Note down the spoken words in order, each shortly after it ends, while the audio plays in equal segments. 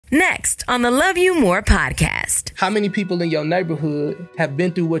Next on the Love You More podcast. How many people in your neighborhood have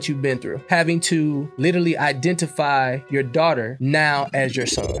been through what you've been through? Having to literally identify your daughter now as your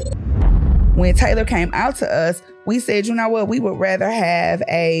son. When Taylor came out to us, we said, you know what, we would rather have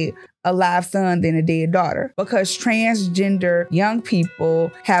a live son than a dead daughter, because transgender young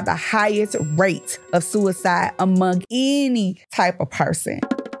people have the highest rate of suicide among any type of person.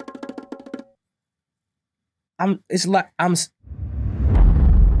 And,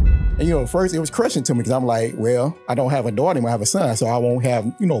 first it was crushing to me because I'm like, well, I don't have a daughter anymore, I have a son, so I won't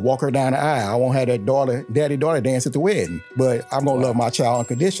have, walk her down the aisle. I won't have that daddy-daughter dance at the wedding. But I'm going to love my child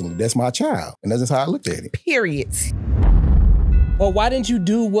unconditionally. That's my child. And that's just how I looked at it. Period. Well, why didn't you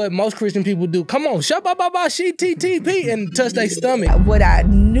do what most Christian people do? Come on, she-TTP and touch their stomach. What I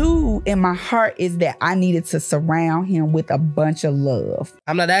knew in my heart is that I needed to surround him with a bunch of love.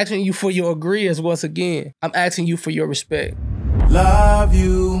 I'm not asking you for your agreeance once again. I'm asking you for your respect. Love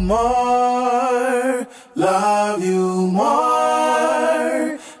you more, love you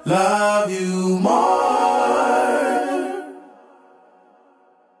more, love you more.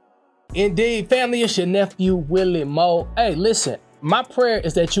 Indeed, family, it's your nephew, Willie Mo. Hey, listen, my prayer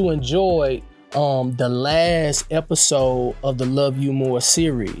is that you enjoyed the last episode of the Love You More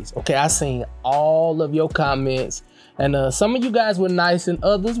series. Okay, I seen all of your comments, and some of you guys were nice and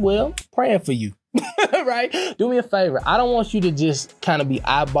others, well, praying for you. Right? Do me a favor. I don't want you to just kind of be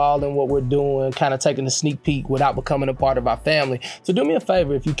eyeballing what we're doing, kind of taking a sneak peek without becoming a part of our family. So do me a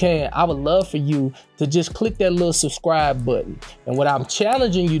favor if you can. I would love for you to just click that little subscribe button. And what I'm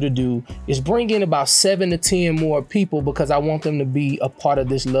challenging you to do is bring in about 7 to 10 more people, because I want them to be a part of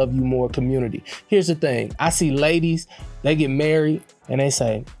this Love You More community. Here's the thing. I see ladies, they get married and they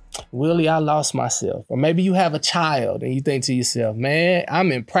say, Willie, I lost myself. Or maybe you have a child and you think to yourself, man, I'm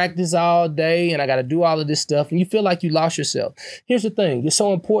in practice all day and I got to do all of this stuff, and you feel like you lost yourself. Here's the thing. It's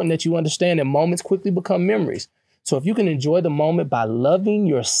so important that you understand that moments quickly become memories. So if you can enjoy the moment by loving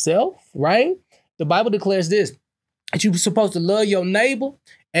yourself, right? The Bible declares this, that you're supposed to love your neighbor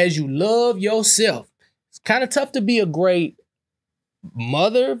as you love yourself. It's kind of tough to be a great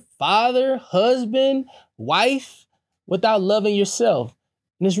mother, father, husband, wife without loving yourself.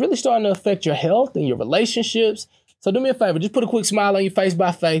 And it's really starting to affect your health and your relationships. So do me a favor, just put a quick smile on your face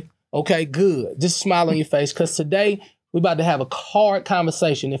by faith. Okay, good. Just smile on your face, because today we're about to have a hard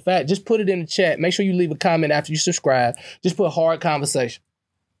conversation. In fact, just put it in the chat. Make sure you leave a comment after you subscribe. Just put hard conversation.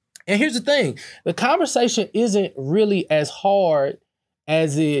 And here's the thing. The conversation isn't really as hard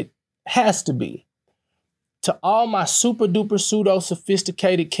as it has to be. To all my super duper pseudo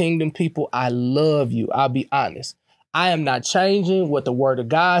sophisticated kingdom people, I love you. I'll be honest. I am not changing what the word of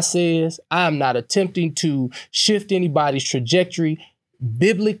God says. I am not attempting to shift anybody's trajectory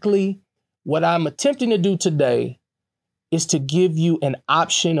biblically. What I'm attempting to do today is to give you an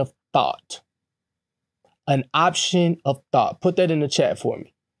option of thought. An option of thought. Put that in the chat for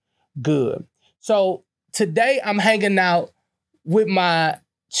me. Good. So today I'm hanging out with my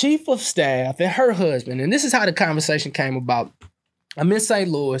chief of staff and her husband. And this is how the conversation came about. I'm in St.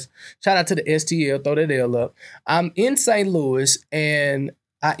 Louis. Shout out to the STL. Throw that L up. I'm in St. Louis and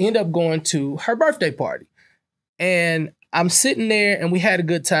I end up going to her birthday party. And I'm sitting there and we had a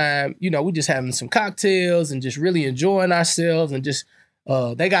good time. We just having some cocktails and just really enjoying ourselves, and just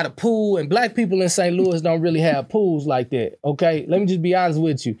they got a pool, and black people in St. Louis don't really have pools like that. Okay, let me just be honest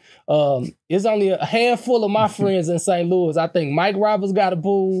with you. It's only a handful of my friends in St. Louis. I think Mike Roberts got a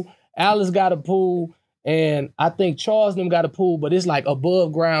pool, Alice got a pool, and I think Charles them got a pool, but it's like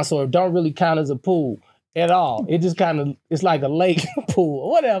above ground, so it don't really count as a pool at all. It just kind of, it's like a lake pool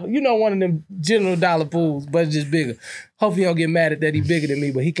or whatever. One of them general dollar pools, but it's just bigger. Hopefully you don't get mad at that. He bigger than me,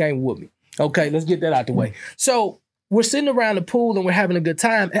 but he can't whoop me. Okay, let's get that out the way. So we're sitting around the pool and we're having a good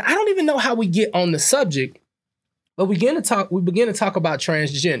time. And I don't even know how we get on the subject, but we begin to talk about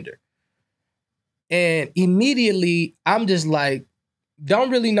transgender. And immediately I'm just like,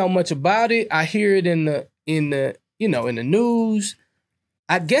 don't really know much about it. I hear it in the news.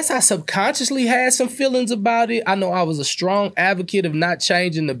 I guess I subconsciously had some feelings about it. I know I was a strong advocate of not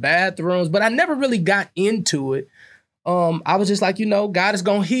changing the bathrooms, but I never really got into it. I was just like, God is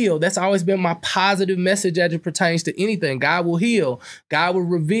going to heal. That's always been my positive message as it pertains to anything. God will heal. God will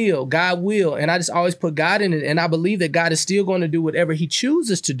reveal. God will. And I just always put God in it. And I believe that God is still going to do whatever he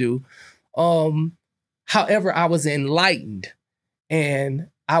chooses to do. However, I was enlightened and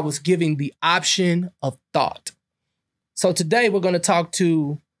I was given the option of thought. So today we're going to talk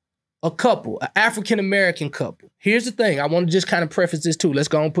to a couple, an African-American couple. Here's the thing. I want to just kind of preface this too. Let's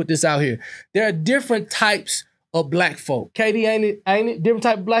go and put this out here. There are different types of black folk. Katie, ain't it? Different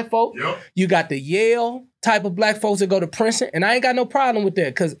type of black folk? Yep. You got the Yale type of black folks that go to Princeton, and I ain't got no problem with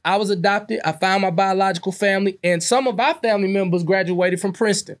that because I was adopted. I found my biological family, and some of our family members graduated from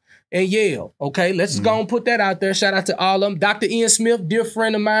Princeton and Yale. Okay, let's just go and put that out there. Shout out to all of them. Dr. Ian Smith, dear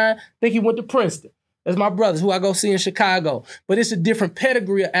friend of mine, think he went to Princeton. That's my brothers who I go see in Chicago. But it's a different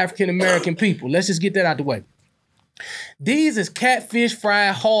pedigree of African-American people. Let's just get that out the way. These is catfish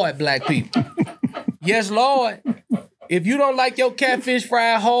fried hard black people. Yes, Lord. If you don't like your catfish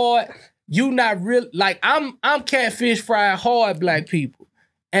fried hard, you not real. Like I'm catfish fried hard black people.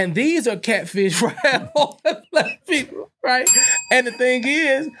 And these are catfish fried hard black people, right? And the thing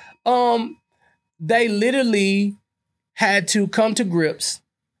is, they literally had to come to grips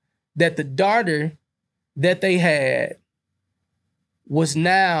that the daughter that they had was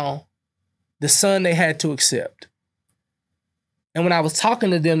now the son they had to accept. And when I was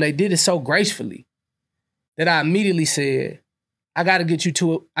talking to them, they did it so gracefully that I immediately said, I gotta get you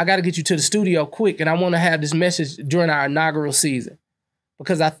to the studio quick, and I want to have this message during our inaugural season.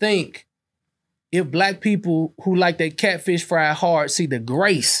 Because I think if black people who like their catfish fried hard see the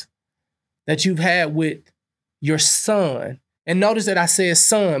grace that you've had with your son, and notice that I said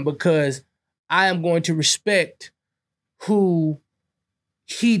son because I am going to respect who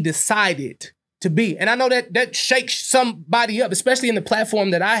he decided to be. And I know that shakes somebody up, especially in the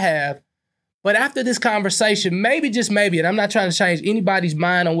platform that I have. But after this conversation, maybe, just maybe, and I'm not trying to change anybody's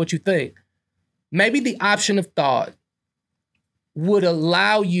mind on what you think, maybe the option of thought would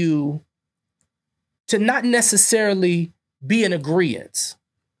allow you to not necessarily be in agreement,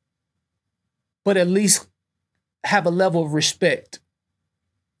 but at least have a level of respect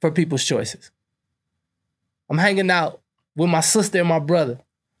for people's choices. I'm hanging out with my sister and my brother,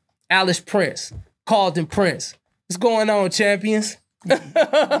 Alice Prince, Carlton Prince. What's going on, champions?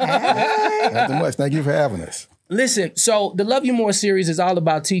 Nothing much. Thank you for having us. Listen, so the Love You More series is all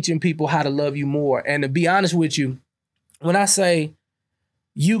about teaching people how to love you more. And to be honest with you, when I say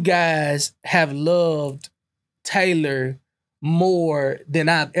you guys have loved Taylor more than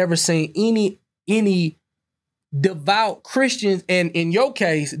I've ever seen any devout Christians, and in your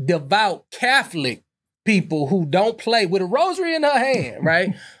case, devout Catholic people who don't play with a rosary in her hand,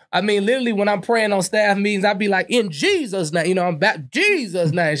 right? I mean, literally, when I'm praying on staff meetings, I'd be like, in Jesus' name, I'm back,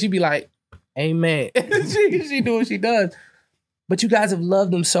 Jesus' name. She'd be like, amen. she do what she does. But you guys have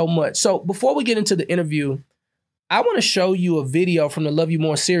loved them so much. So before we get into the interview, I want to show you a video from the Love You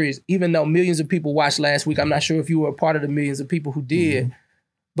More series, even though millions of people watched last week. I'm not sure if you were a part of the millions of people who did,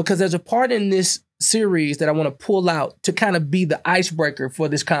 because there's a part in this series that I want to pull out to kind of be the icebreaker for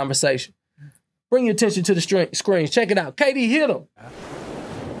this conversation. Bring your attention to the screens. Check it out. Katie, hit them.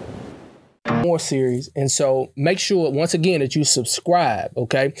 More series. And so make sure, once again, that you subscribe,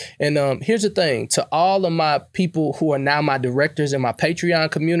 okay? And here's the thing. To all of my people who are now my directors in my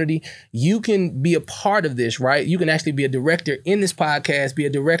Patreon community, you can be a part of this, right? You can actually be a director in this podcast, be a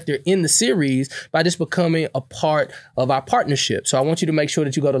director in the series by just becoming a part of our partnership. So I want you to make sure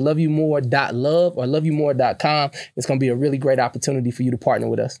that you go to loveyoumore.love or loveyoumore.com. It's going to be a really great opportunity for you to partner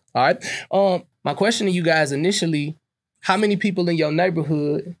with us, all right? My question to you guys initially, how many people in your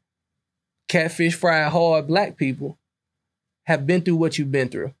neighborhood, catfish fried hard black people, have been through what you've been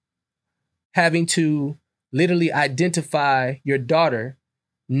through? Having to literally identify your daughter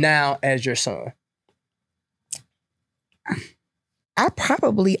now as your son. I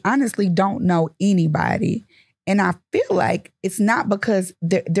probably honestly don't know anybody. And I feel like it's not because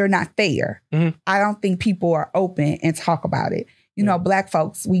they're not there. Mm-hmm. I don't think people are open and talk about it. You know, black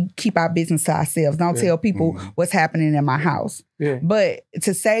folks, we keep our business to ourselves. Don't tell people what's happening in my house. Yeah. But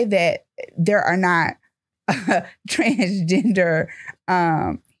to say that there are not transgender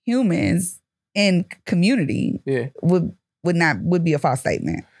humans in community would be a false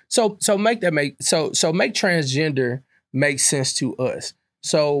statement. So make transgender make sense to us.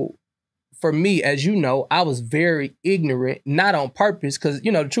 So for me, as you know, I was very ignorant, not on purpose, because,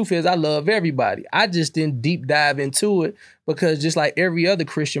 you know, the truth is I love everybody. I just didn't deep dive into it because just like every other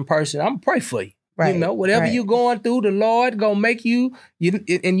Christian person, I'm going to pray for you. Right, you know, whatever you're going through, the Lord going to make you.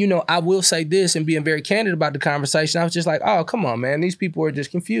 And, you know, I will say this, and being very candid about the conversation, I was just like, oh, come on, man. These people are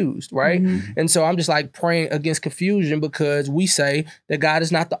just confused, right? Mm-hmm. And so I'm just like praying against confusion because we say that God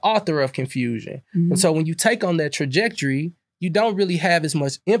is not the author of confusion. Mm-hmm. And so when you take on that trajectory, you don't really have as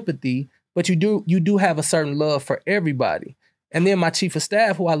much empathy, but you do have a certain love for everybody. And then my chief of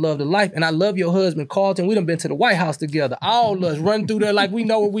staff, who I love to life, and I love your husband, Carlton. We done been to the White House together. All of us run through there like we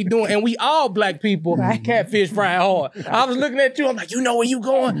know what we doing. And we all black people, catfish frying hard. I was looking at you, I'm like, you know where you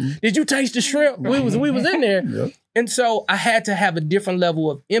going? Did you taste the shrimp? We was in there. Yep. And so I had to have a different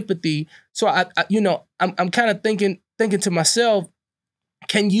level of empathy. So I'm kind of thinking to myself,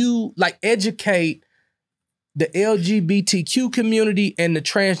 can you like educate the LGBTQ community and the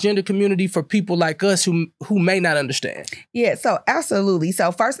transgender community for people like us who may not understand? Yeah, so absolutely.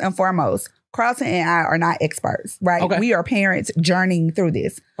 So first and foremost, Carlton and I are not experts, right? Okay. We are parents journeying through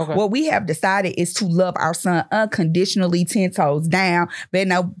this. Okay. What we have decided is to love our son unconditionally, 10 toes down, but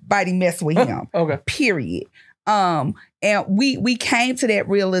nobody mess with him. Okay. Period. And we came to that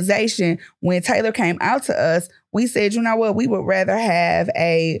realization when Taylor came out to us. We said, you know what? We would rather have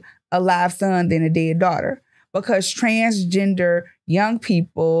a live son than a dead daughter, because transgender young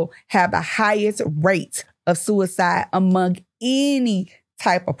people have the highest rate of suicide among any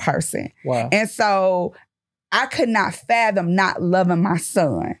type of person. Wow. And so I could not fathom not loving my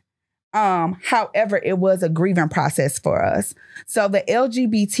son. However, it was a grieving process for us. So the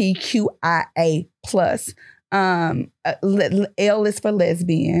LGBTQIA+, L is for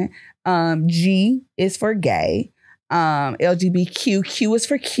lesbian, G is for gay, LGBTQ, Q is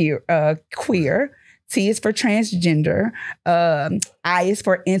for queer, T is for transgender, I is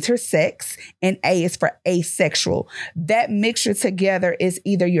for intersex, and A is for asexual. That mixture together is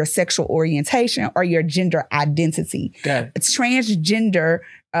either your sexual orientation or your gender identity. It's transgender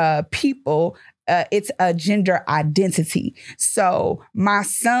people, it's a gender identity. So my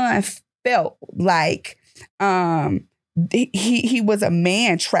son felt like he was a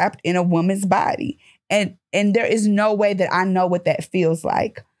man trapped in a woman's body. And there is no way that I know what that feels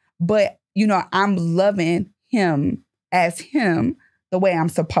like. But I'm loving him as him the way I'm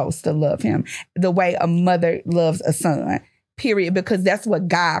supposed to love him, the way a mother loves a son, period, because that's what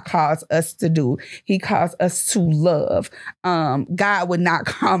God calls us to do. He calls us to love. God would not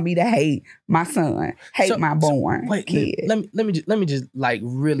call me to hate my son, my born kid. Let me just like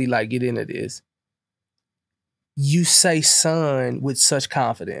really like get into this. You say son with such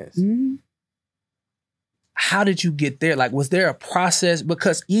confidence. Mm-hmm. How did you get there? Like, was there a process?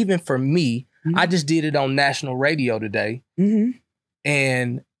 Because even for me, mm-hmm. I just did it on national radio today. Mm-hmm.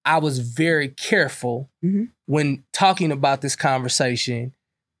 And I was very careful mm-hmm. when talking about this conversation,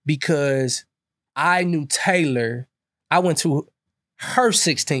 because I knew Taylor. I went to her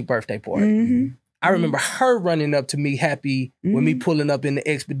 16th birthday party. Mm-hmm. I remember her running up to me happy mm-hmm. with me pulling up in the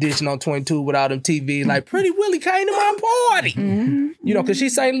Expedition on 22 with all them TV, like, Pretty Willie came to my party. Mm-hmm. Because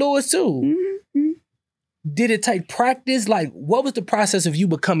she's St. Louis too. Mm-hmm. Did it take practice? Like, what was the process of you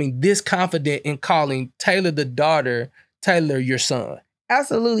becoming this confident in calling Taylor the daughter, Taylor your son?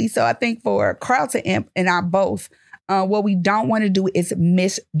 Absolutely. So I think for Carlton and I both, what we don't want to do is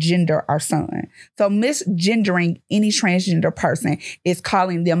misgender our son. So misgendering any transgender person is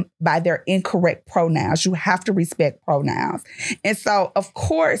calling them by their incorrect pronouns. You have to respect pronouns. And so, of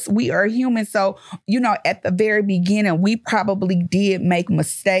course, we are human. So, at the very beginning, we probably did make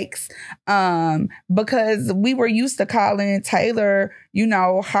mistakes because we were used to calling Taylor,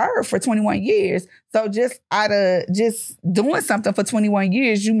 her for 21 years. So just out of just doing something for 21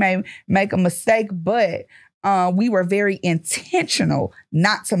 years, you may make a mistake, but we were very intentional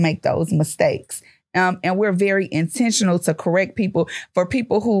not to make those mistakes. And we're very intentional to correct people, for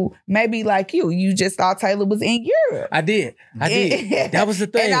people who maybe like you just thought Taylor was in Europe. I did. That was the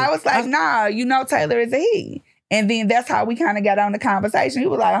thing. And I was like, nah, Taylor is a he. And then that's how we kind of got on the conversation. He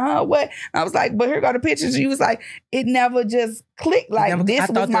was like, what? And I was like, but here go the pictures. He was like, it never just clicked. Like, this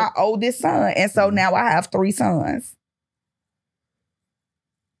was my oldest son. And so now I have 3 sons.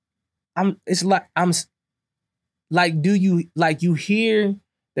 Do you hear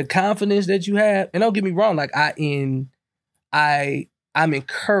the confidence that you have? And don't get me wrong, like I'm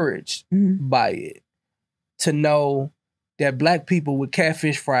encouraged mm-hmm. by it, to know that Black people with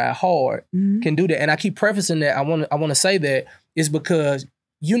catfish fried hard mm-hmm. can do that. And I keep prefacing that. I want to say that is because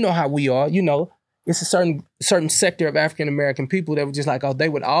how we are. It's a certain sector of African American people that were just like, oh, they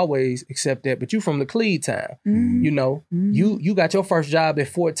would always accept that. But you from the Cleve town, mm-hmm. Mm-hmm. you got your first job at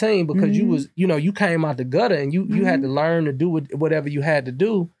 14 because mm-hmm. you was, you came out the gutter and you mm-hmm. had to learn to do whatever you had to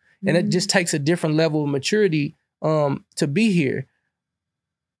do. Mm-hmm. And it just takes a different level of maturity to be here.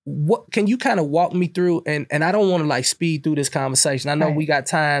 What can you kind of walk me through? And I don't want to like speed through this conversation. I know we got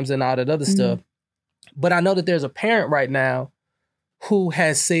times and all that other mm-hmm. stuff, but I know that there's a parent right now who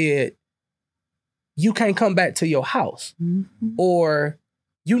has said, you can't come back to your house mm-hmm. or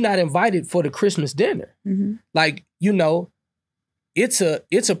you're not invited for the Christmas dinner. Mm-hmm. Like, it's a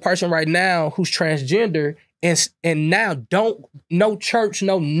person right now who's transgender and now don't no church,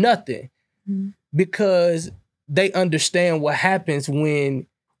 no nothing, because they understand what happens when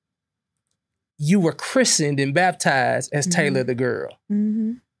you were christened and baptized as Taylor the girl,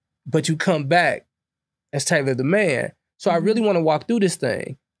 but you come back as Taylor the man. So I really want to walk through this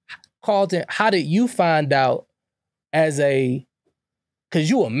thing. Carlton, how did you find out as because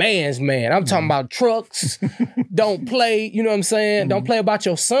you a man's man. I'm talking about trucks. Don't play, you know what I'm saying? Don't play about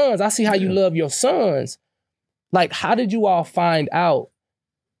your sons. I see how you love your sons. Like, how did you all find out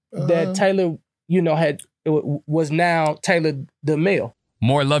that Taylor, was now Taylor the male?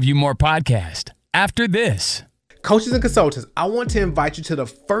 More Love You More podcast after this. Coaches and consultants, I want to invite you to the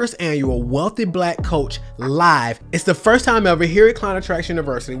first annual Wealthy Black Coach Live. It's the first time ever here at Client Attraction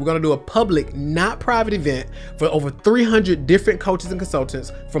University. We're going to do a public, not private event for over 300 different coaches and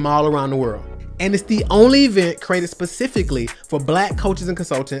consultants from all around the world. And it's the only event created specifically for Black coaches and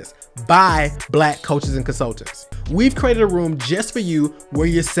consultants by Black coaches and consultants. We've created a room just for you where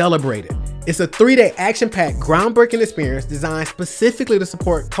you're celebrated. It's a 3-day action-packed, groundbreaking experience designed specifically to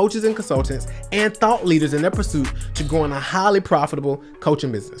support coaches and consultants and thought leaders in their pursuit to grow in a highly profitable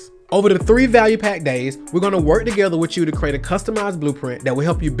coaching business. Over the 3 value-packed days, we're going to work together with you to create a customized blueprint that will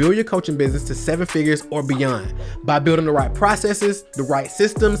help you build your coaching business to 7 figures or beyond by building the right processes, the right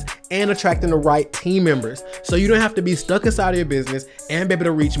systems, and attracting the right team members so you don't have to be stuck inside of your business and be able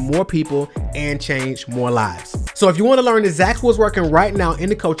to reach more people and change more lives. So if you want to learn exactly what's working right now in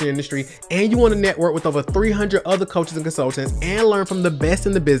the coaching industry and you want to network with over 300 other coaches and consultants and learn from the best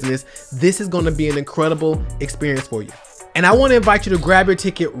in the business, this is going to be an incredible experience for you. And I want to invite you to grab your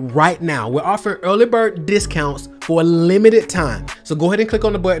ticket right now. We're offering early bird discounts for a limited time. So go ahead and click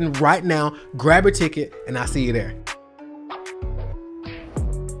on the button right now, grab your ticket, and I'll see you there.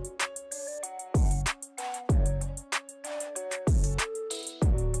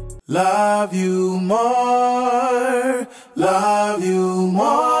 Love you more, love you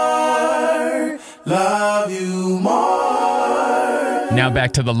more, love you more. Now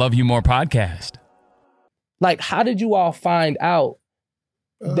back to the Love You More podcast. Like, how did you all find out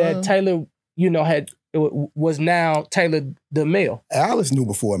that Taylor, was now Taylor the male? Alice knew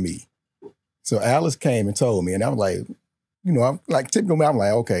before me. So Alice came and told me, and I'm like, I'm like, typical me, I'm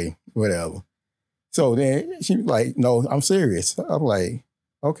like, okay, whatever. So then she was like, no, I'm serious. I'm like,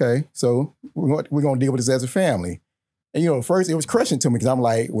 okay, so we're going to deal with this as a family. And, first it was crushing to me because I'm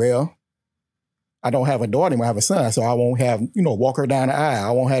like, well, I don't have a daughter anymore, I have a son, so I won't have, walk her down the aisle.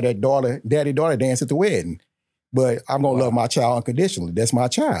 I won't have that daddy-daughter dance at the wedding. But I'm going to love my child unconditionally. That's my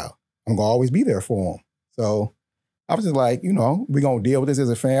child. I'm going to always be there for him. So I was just like, we're going to deal with this as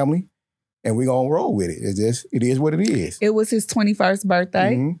a family and we're going to roll with it. It is what it is. It was his 21st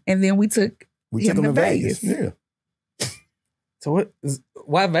birthday. And then we took him to Vegas. Yeah. So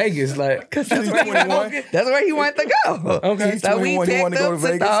why Vegas? Like, because that's where he wanted to go. Okay. So we picked up,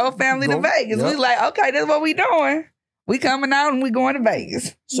 took the whole family to Vegas. Yep. We was like, okay, that's what we doing. We coming out and we going to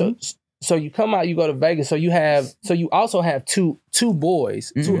Vegas. So you come out, you go to Vegas. So you also have two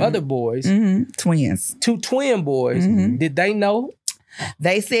boys, 2 other boys, twins, 2 twin boys. Did they know?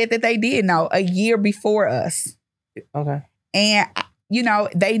 They said that they did know a year before us. Okay. And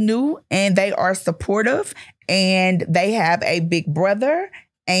they knew and they are supportive and they have a big brother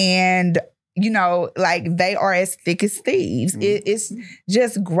and they are as thick as thieves. It's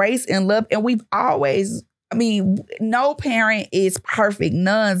just grace and love. And we've always, no parent is perfect,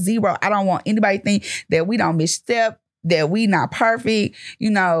 none, zero. I don't want anybody to think that we don't misstep, that we not perfect,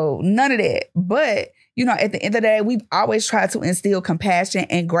 none of that. But, at the end of the day, we've always tried to instill compassion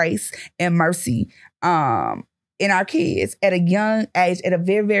and grace and mercy in our kids at a young age, at a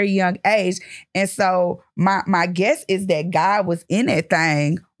very, very young age. And so my guess is that God was in that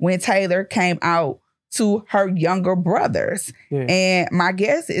thing when Taylor came out to her younger brothers. Yeah. And my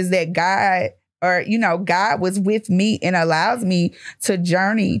guess is that God was with me and allows me to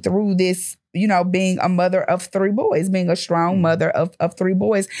journey through this, being a mother of 3 boys, being a strong mother of 3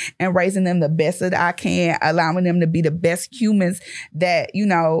 boys and raising them the best that I can, allowing them to be the best humans that,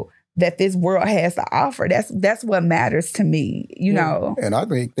 that this world has to offer. That's what matters to me, know. And I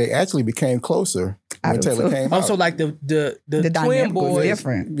think they actually became closer when Taylor came out. Also, like the twin boys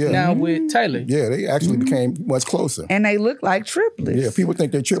different. Now with Taylor. Yeah, they actually became much closer. And they look like triplets. Yeah, people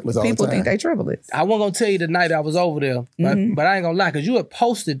think they're triplets all the time. People think they're triplets. I wasn't going to tell you the night I was over there, but I ain't going to lie, because you had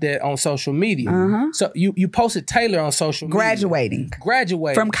posted that on social media. So you posted Taylor on social media.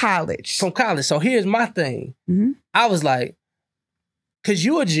 Graduating. From college. From college. So here's my thing. I was like, cause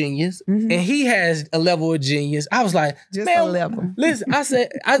you a genius and he has a level of genius. I was like, Just man, a level. Listen, I said,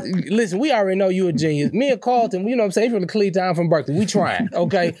 listen, we already know you a genius. Me and Carlton, you know what I'm saying, from the Cleveland, from Berkeley, we trying,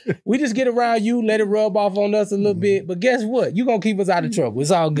 okay? We just get around you, let it rub off on us a little bit, but guess what? You gonna keep us out of trouble.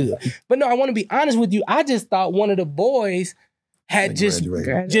 It's all good. But no, I want to be honest with you. I just thought one of the boys had just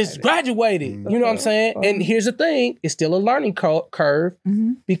graduated. You know what I'm saying? And here's the thing, it's still a learning curve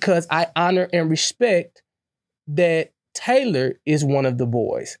because I honor and respect that Taylor is one of the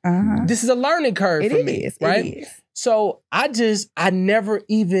boys. This is a learning curve for me, right? It is. So I never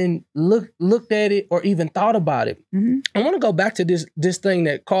even looked at it or even thought about it. I want to go back to this thing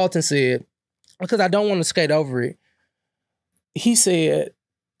that Carlton said because I don't want to skate over it. He said,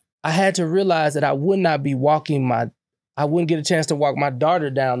 I had to realize that I would not be I wouldn't get a chance to walk my daughter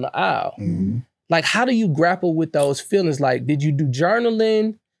down the aisle. Like, how do you grapple with those feelings? Like, did you do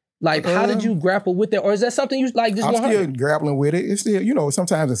journaling? Like, how did you grapple with that? Or is that something you like just I'm 100? still grappling with it. It's still, you know,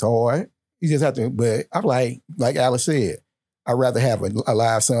 sometimes it's hard. You just have to, but I'm like Alice said, I'd rather have a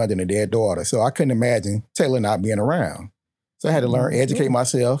live son than a dead daughter. So I couldn't imagine Taylor not being around. So I had to learn, educate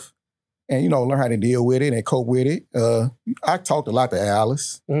myself and, you know, learn how to deal with it and cope with it. I talked a lot to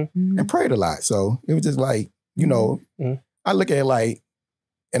Alice and prayed a lot. So it was just like, you know, I look at it like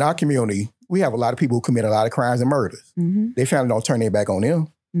in our community, we have a lot of people who commit a lot of crimes and murders. Their family don't turn their back on them.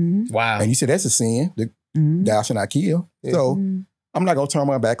 Wow. And you said that's a sin. Thou shalt not kill. So I'm not going to turn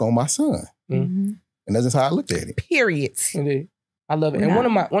my back on my son. And that's just how I looked at it. Period. Indeed. I love it. And one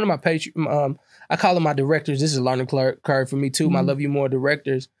of my I call them my directors. This is a learning curve for me too. My Love You More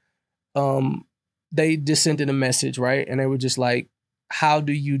directors. They just sent in a message, right? And they were just like, how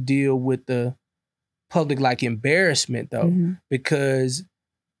do you deal with the public like embarrassment though? Because,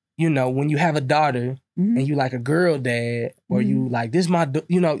 you know, when you have a daughter and you like a girl dad or you like this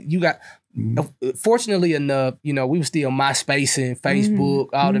you know, you got fortunately enough, you know, we were still MySpace and Facebook,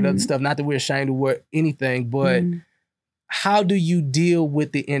 all that other stuff. Not that we're ashamed of anything, but how do you deal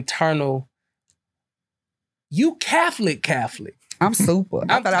with the internal? You Catholic. I'm super.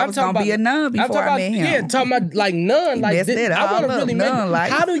 I thought I was going to be a nun before I met him. Yeah, talking about like nun. Like this, I want to really make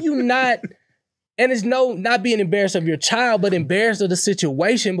how do you not, and it's not being embarrassed of your child, but embarrassed of the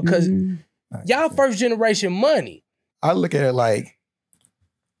situation because y'all first generation money. I look at it like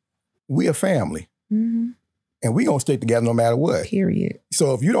we a family. And we gonna stick together no matter what. Period.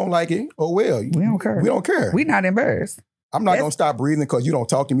 So if you don't like it, oh well. We don't care. We don't care. We not embarrassed. I'm not gonna stop breathing because you don't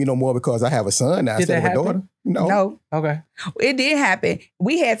talk to me no more because I have a son now instead of a daughter. No. Okay. It did happen.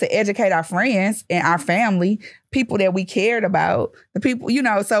 We had to educate our friends and our family, people that we cared about, the people, you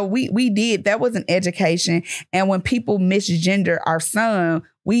know, so we did. That was an education. And when people misgender our son,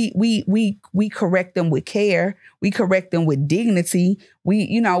 we correct them with care. We correct them with dignity.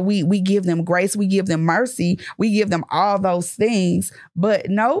 We give them grace. We give them mercy. We give them all those things. But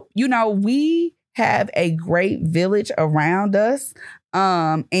no, you know, we have a great village around us.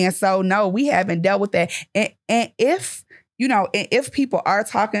 And so, no, we haven't dealt with that. And if, you know, if people are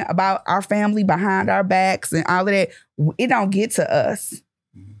talking about our family behind our backs and all of that, it don't get to us.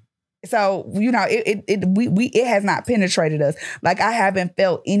 So, you know, it has not penetrated us. Like, I haven't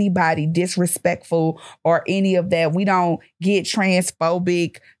felt anybody disrespectful or any of that. We don't get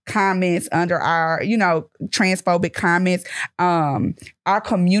transphobic comments under our, you know, transphobic comments. Our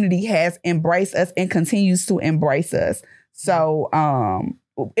community has embraced us and continues to embrace us. So,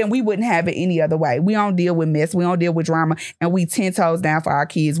 and we wouldn't have it any other way. We don't deal with mess. We don't deal with drama. And we 10 toes down for our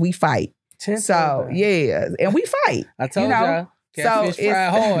kids. We fight. So, yeah. And we fight. I told y'all. Catfish fry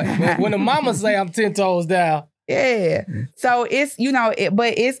hard. When the mama say I'm 10 toes down. Yeah. So it's, you know,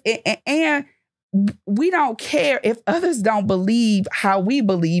 and we don't care if others don't believe how we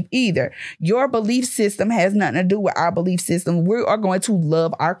believe either. Your belief system has nothing to do with our belief system. We are going to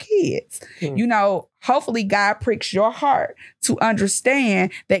love our kids. You know, hopefully God pricks your heart to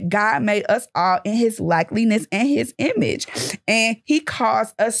understand that God made us all in his likeness and his image. And he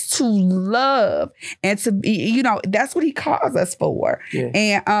calls us to love and to be, you know, that's what he calls us for.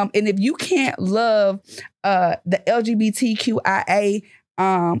 Yeah. And if you can't love the LGBTQIA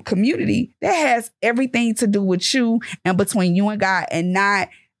community, that has everything to do with you and between you and God and not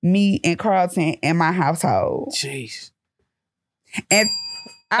me and Carlton and my household. Jeez. And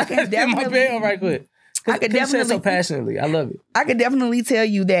I can definitely... my bell right quick. I could definitely... so passionately. I love it. I could definitely tell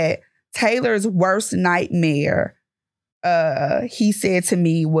you that Taylor's worst nightmare, he said to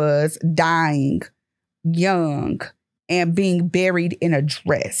me, was dying young and being buried in a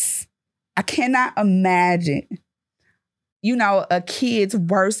dress. I cannot imagine, you know, a kid's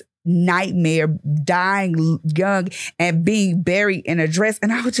worst nightmare, dying young and being buried in a dress.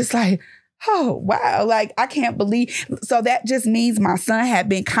 And I was just like, oh, wow, like I can't believe. So that just means my son had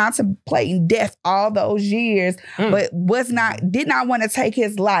been contemplating death all those years, but did not want to take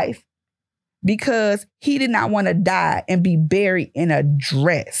his life because he did not want to die and be buried in a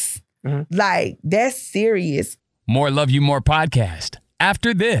dress. Like, that's serious. More Love You More podcast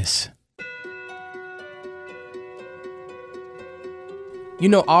after this. You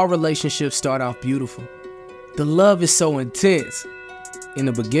know, all relationships start off beautiful. The love is so intense in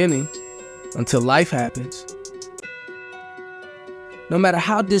the beginning until life happens. No matter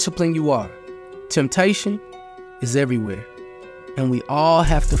how disciplined you are, temptation is everywhere. And we all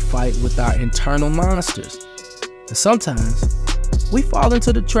have to fight with our internal monsters. And sometimes we fall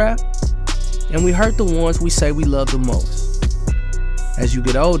into the trap and we hurt the ones we say we love the most. As you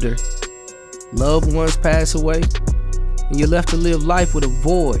get older, loved ones pass away and you're left to live life with a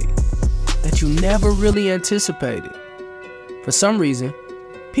void that you never really anticipated. For some reason,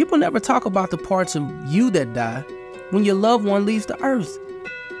 people never talk about the parts of you that die when your loved one leaves the earth.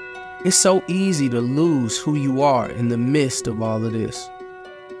 It's so easy to lose who you are in the midst of all of this.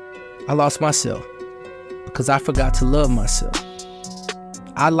 I lost myself because I forgot to love myself.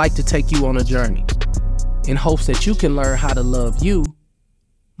 I'd like to take you on a journey in hopes that you can learn how to love you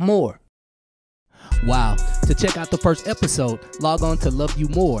more. Wow. To check out the first episode, log on to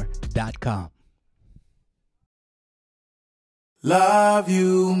loveyoumore.com. Love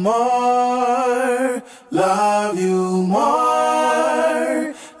you more, love you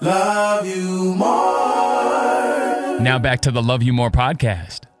more, love you more. Now back to the Love You More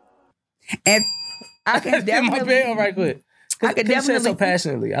podcast. And I can definitely... my bell right quick. I could definitely... say so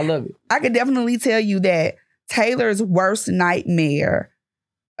passionately. I love it. I could definitely tell you that Taylor's worst nightmare,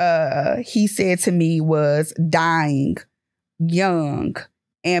 he said to me, was dying young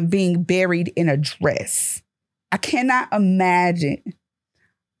and being buried in a dress. I cannot imagine,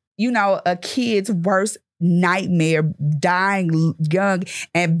 a kid's worst nightmare, dying young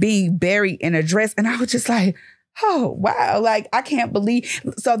and being buried in a dress. And I was just like, oh, wow. Like, I can't believe.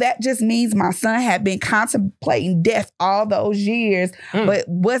 So that just means my son had been contemplating death all those years, but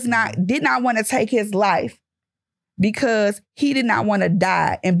did not want to take his life because he did not want to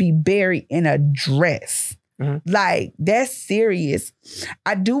die and be buried in a dress. Like, that's serious.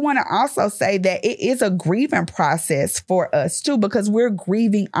 I do want to also say that it is a grieving process for us too, because we're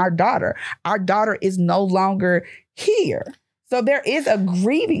grieving our daughter. Our daughter is no longer here. So there is a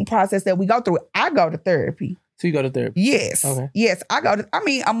grieving process that we go through. I go to therapy. So you go to therapy? Yes. Okay. Yes, I go to,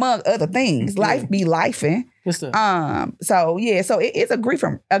 among other things. Life be lifing. So it is a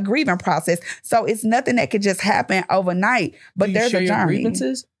grieving process. So it's nothing that could just happen overnight. But there's a journey.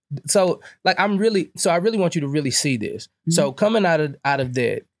 Grievances? So I really want you to really see this. So coming out of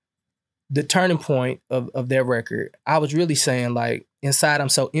that, the turning point of their record, I was really saying, like, inside I'm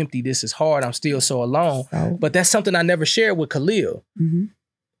so empty, this is hard, I'm still so alone. But that's something I never shared with Khalil.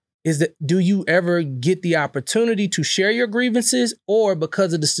 Is that, do you ever get the opportunity to share your grievances, or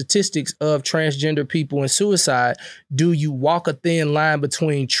because of the statistics of transgender people and suicide, do you walk a thin line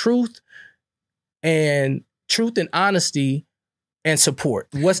between truth and honesty and support?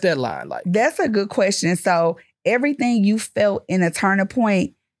 What's that line like? That's a good question. So everything you felt in a turning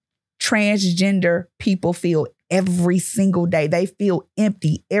point, transgender people feel every single day. They feel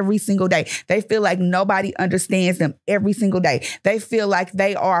empty every single day. They feel like nobody understands them every single day. They feel like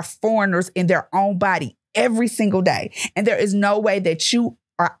they are foreigners in their own body every single day. And there is no way that you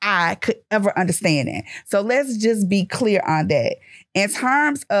or I could ever understand it. So let's just be clear on that. In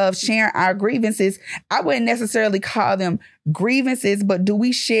terms of sharing our grievances, I wouldn't necessarily call them grievances, but do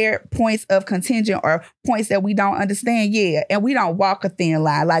we share points of contention or points that we don't understand? Yeah. And we don't walk a thin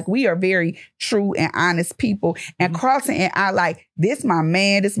line. Like, we are very true and honest people. And Carlton and I, like, this my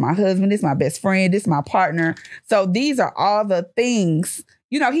man, this my husband, this my best friend, this my partner. So these are all the things.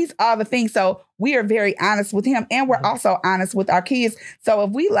 He's all the things. So we are very honest with him, and we're also honest with our kids. So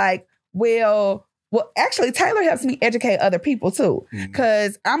if we like, well, actually, Taylor helps me educate other people too.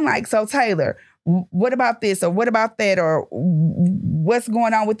 Because I'm like, so Taylor, what about this, or what about that, or what's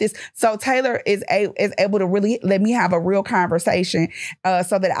going on with this? So Taylor is able to really let me have a real conversation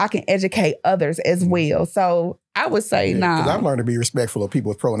so that I can educate others as well. So I would say, nah. Because I've learned to be respectful of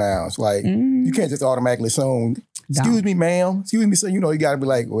people's pronouns. Like, you can't just automatically assume, excuse me, ma'am. Excuse me, sir. You got to be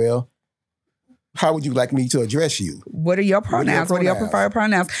like, well, how would you like me to address you? What are your pronouns? What are your preferred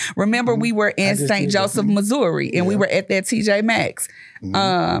pronouns? Remember, we were in St. Joseph, Missouri, and we were at that TJ Maxx.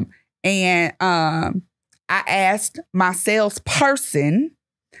 And I asked my salesperson,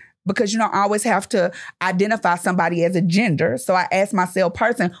 because, I always have to identify somebody as a gender. So I asked my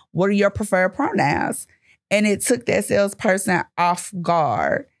salesperson, what are your preferred pronouns? And it took that salesperson off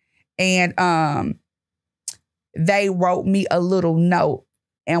guard. And they wrote me a little note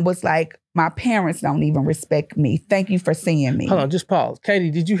and was like, my parents don't even respect me. Thank you for seeing me. Hold on, just pause.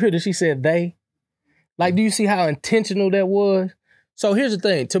 Katie, did you hear that she said they? Like, do you see how intentional that was? So here's the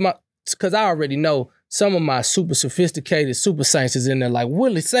thing, because I already know some of my super sophisticated super saints is in there like,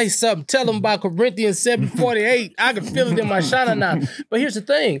 Willie, say something. Tell them about Corinthians 7:48. I can feel it in my shana now. But here's the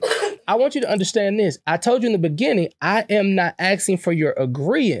thing. I want you to understand this. I told you in the beginning, I am not asking for your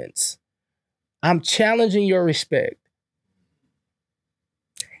agreeance. I'm challenging your respect.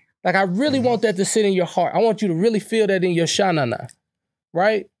 Like, I really want that to sit in your heart. I want you to really feel that in your shanana,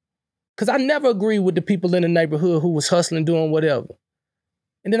 right? Because I never agreed with the people in the neighborhood who was hustling, doing whatever.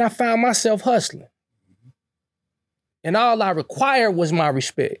 And then I found myself hustling. And all I required was my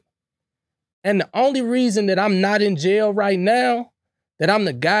respect. And the only reason that I'm not in jail right now, that I'm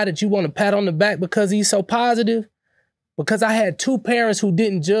the guy that you want to pat on the back because he's so positive, because I had two parents who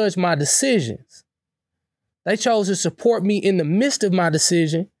didn't judge my decisions. They chose to support me in the midst of my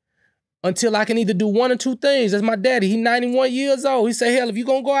decision until I can either do one or two things. That's my daddy. He's 91 years old. He say, hell, if you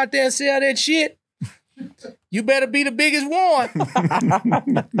gonna go out there and sell that shit, you better be the biggest one.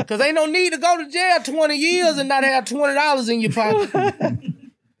 Because ain't no need to go to jail 20 years and not have $20 in your pocket.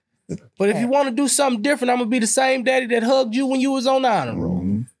 But if you want to do something different, I'm going to be the same daddy that hugged you when you was on the honor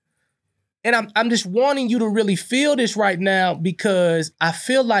roll. And I'm just wanting you to really feel this right now, because I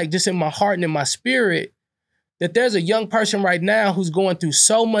feel like just in my heart and in my spirit that there's a young person right now who's going through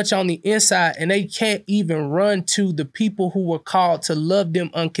so much on the inside and they can't even run to the people who were called to love them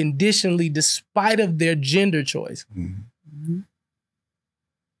unconditionally despite of their gender choice.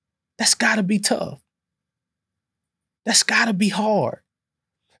 That's gotta be tough. That's gotta be hard.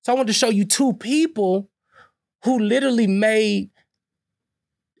 So I want to show you two people who literally made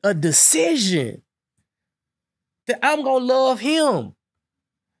a decision that I'm gonna love him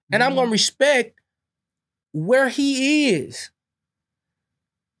and I'm gonna respect where he is.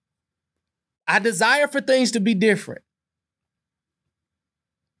 I desire for things to be different,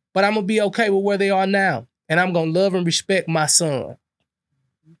 but I'm gonna be okay with where they are now. And I'm gonna love and respect my son.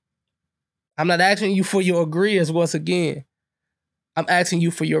 I'm not asking you for your agreeance once again. I'm asking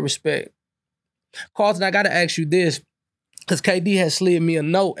you for your respect. Carlton, I gotta ask you this, because KD has slid me a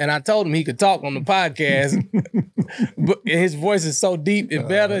note and I told him he could talk on the podcast. But his voice is so deep and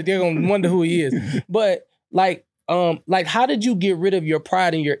better, they're gonna wonder who he is. But like, how did you get rid of your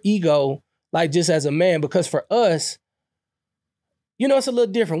pride and your ego, like just as a man? Because for us, you know, it's a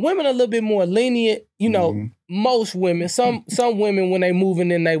little different. Women are a little bit more lenient. You know, most women, some women when they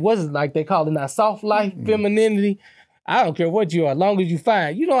moving in, they wasn't like they call it now soft life, femininity. I don't care what you are, as long as you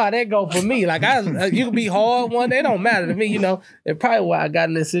fine. You know how that go for me. Like you can be hard one, they don't matter to me. You know, it's probably why I got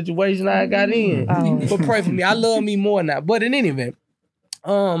in this situation I got in. But pray for me. I love me more now. But in any event,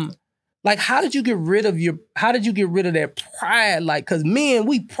 like, how did you get rid of that pride? Like, cause men,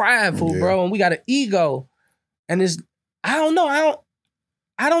 we prideful, bro, and we got an ego. And it's, I don't know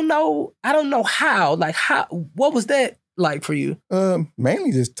how. Like, what was that like for you?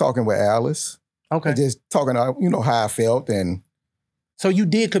 Mainly just talking with Alice. Okay. Just talking about, you know, how I felt. And so you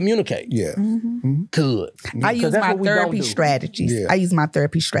did communicate? Yeah. Good. I use my therapy strategies. Yeah. I use my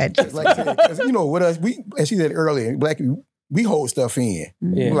therapy strategies. Like I said, 'cause, you know, with us, as she said earlier, Black people, we hold stuff in.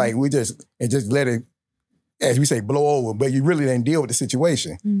 Yeah. Like we just let it, as we say, blow over, but you really didn't deal with the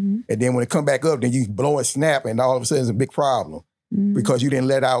situation. And then when it come back up, then you blow and snap, and all of a sudden it's a big problem because you didn't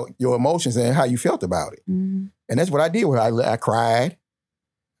let out your emotions and how you felt about it. And that's what I did with her. I cried.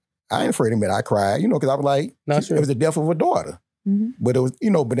 I ain't afraid to admit I cried, you know, because I was like, it was the death of a daughter. But it was, you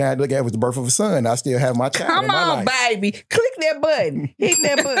know, but then I look at it was the birth of a son. I still have my child. Come on, baby. Click that button. Hit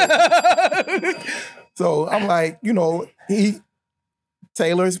that button. So I'm like, you know,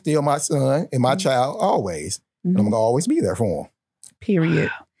 Taylor's still my son and my child always. And I'm going to always be there for him. Period.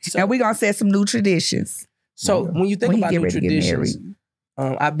 So, and we're going to set some new traditions. So when you think about new traditions,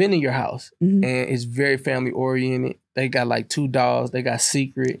 I've been in your house and it's very family oriented. They got like 2 dogs. They got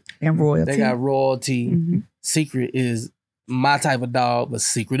Secret. And Royalty. They got Royalty. Secret is my type of dog, but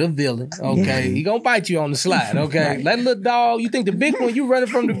Secret a villain. Okay. He gonna bite you on the slide. Okay. That little dog, you think the big one, you running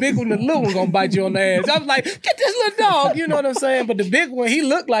from the big one, the little one gonna bite you on the ass. I was like, get this little dog. You know what I'm saying? But the big one, he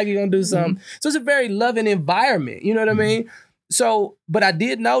looked like he gonna do something. So it's a very loving environment. You know what I mean? So, but I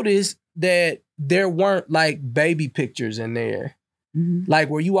did notice that there weren't like baby pictures in there. Like,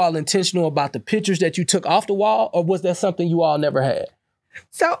 were you all intentional about the pictures that you took off the wall, or was that something you all never had?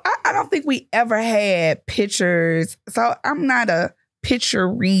 So I don't think we ever had pictures. So I'm not a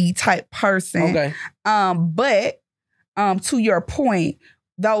picture-read type person. Okay. But to your point,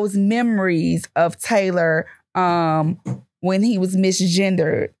 those memories of Taylor when he was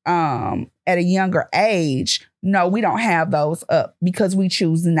misgendered at a younger age, no, we don't have those up because we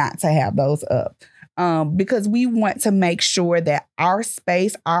choose not to have those up. Because we want to make sure that our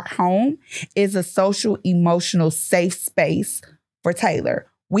space, our home, is a social, emotional, safe space for Taylor.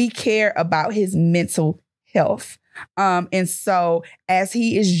 We care about his mental health. And so as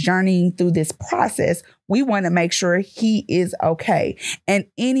he is journeying through this process, we want to make sure he is okay. And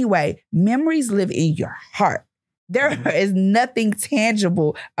anyway, memories live in your heart. There is nothing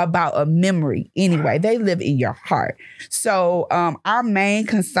tangible about a memory anyway. They live in your heart. So our main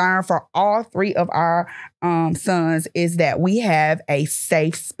concern for all three of our sons is that we have a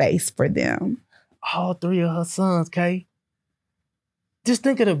safe space for them. All three of her sons, Kay. Just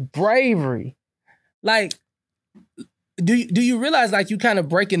think of the bravery. Like, do you realize, like, you kind of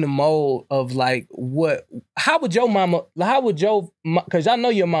breaking the mold of, like, how would your mama, because I know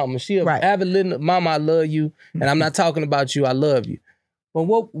your mama, she a avid little mama, I love you, and I'm not talking about you, I love you. But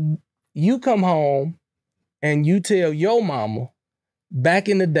what, you come home and you tell your mama, back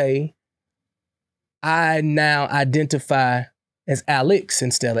in the day, I now identify as Alex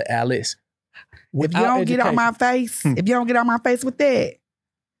instead of Alice. If you don't get on my face, with that,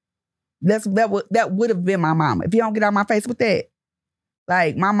 that would have been my mama. If you don't get on my face with that,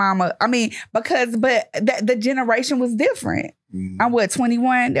 like my mama, I mean, but the generation was different. I'm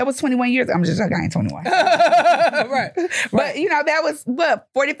 21? That was 21 years. I'm just joking, I ain't 21. Right. But that was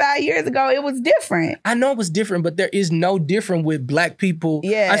 45 years ago, it was different. I know it was different, but there is no different with black people.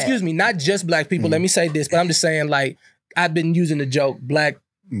 Yeah. Excuse me, not just black people. Let me say this, but I'm just saying, like, I've been using the joke, black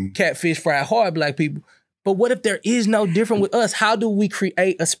catfish fried hard black people. But what if there is no different with us? How do we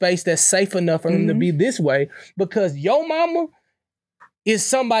create a space that's safe enough for them to be this way? Because your mama is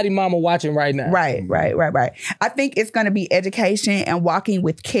somebody mama watching right now. Right. I think it's going to be education and walking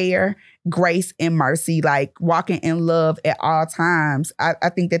with care, grace, and mercy, like walking in love at all times. I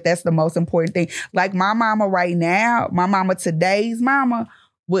think that's the most important thing. Like my mama right now, today's mama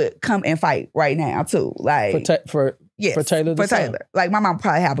would come and fight right now too. Like for Taylor. For Taylor. Like my mom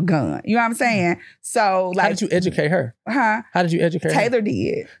probably have a gun. You know what I'm saying? So like, how did you educate her? Huh? How did you educate her? Taylor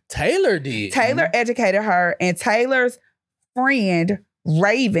did. Taylor educated her, and Taylor's friend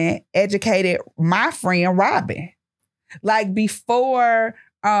Raven educated my friend Robin. Like before,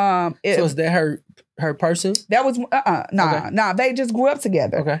 so is that her person? That was no. They just grew up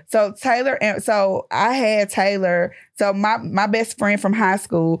together. Okay. So I had Taylor. So my best friend from high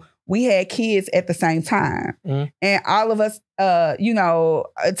school, we had kids at the same time. And all of us,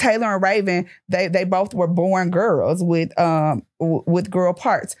 Taylor and Raven, they both were born girls with girl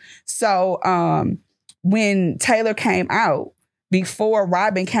parts. So when Taylor came out, before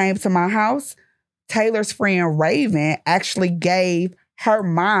Robin came to my house, Taylor's friend Raven actually gave her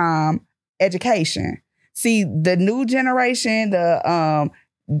mom education. See, the new generation, the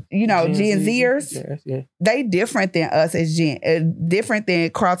Gen Zers, they different than us as different than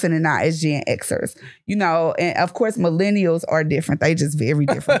Carlton and I as Gen Xers. And of course millennials are different. They just very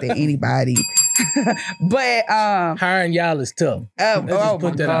different than anybody. But hiring y'all is tough.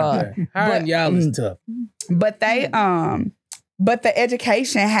 Put that out there. Hiring y'all is tough. But they but the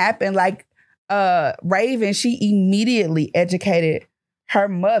education happened, like Raven, she immediately educated her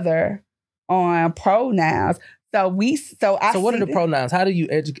mother on pronouns. So what are the pronouns? How do you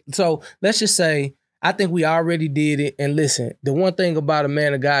educate? So let's just say, I think we already did it. And listen, the one thing about a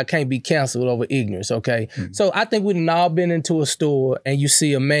man of God can't be canceled over ignorance, okay? So I think we've all been into a store and you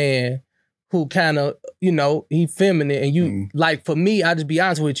see a man who kind of, he feminine, and you, like, for me, I'll just be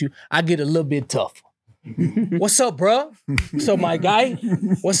honest with you, I get a little bit tougher. What's up, bro? What's up, my guy?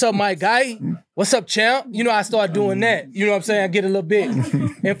 What's up, my guy? What's up, champ? I start doing that. You know what I'm saying? I get a little bit.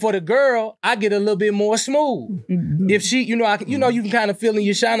 And for the girl, I get a little bit more smooth. If she, you can kind of feel in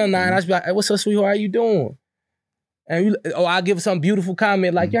your shine on nine. I just be like, hey, what's up, sweetheart? How you doing? And I'll give some beautiful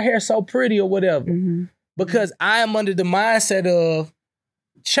comment like, your hair's so pretty or whatever. Because I am under the mindset of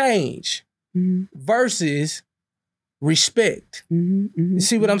change versus respect. You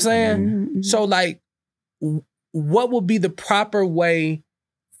see what I'm saying? So like, what would be the proper way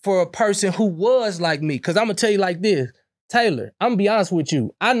for a person who was like me? Because I'm going to tell you like this, Taylor, I'm going to be honest with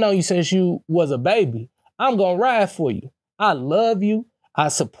you. I know you since you was a baby. I'm going to ride for you. I love you. I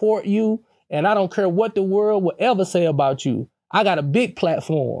support you. And I don't care what the world will ever say about you. I got a big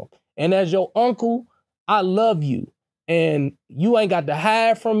platform. And as your uncle, I love you. And you ain't got to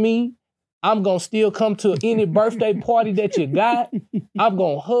hide from me. I'm going to still come to any birthday party that you got. I'm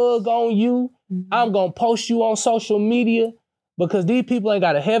going to hug on you. I'm going to post you on social media because these people ain't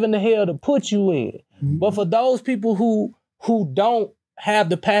got a heaven to hell to put you in. But for those people who don't have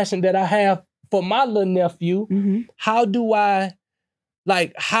the passion that I have for my little nephew, how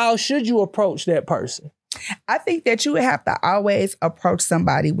should you approach that person? I think that you would have to always approach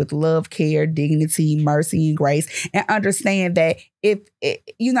somebody with love, care, dignity, mercy, and grace, and understand that if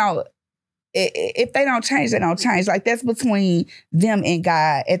they don't change, they don't change. Like, that's between them and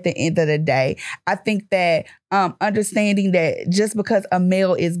God at the end of the day. I think that understanding that just because a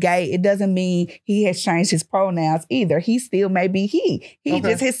male is gay, it doesn't mean he has changed his pronouns either. He still may be he.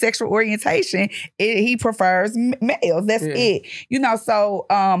 Just his sexual orientation, he prefers males. That's it. So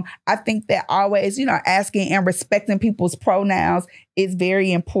I think that always, asking and respecting people's pronouns is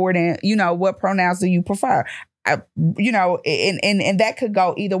very important. What pronouns do you prefer? And that could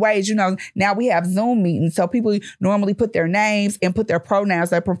go either ways. Now we have Zoom meetings, so people normally put their names and put their pronouns,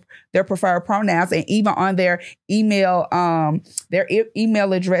 their preferred pronouns, and even on their email,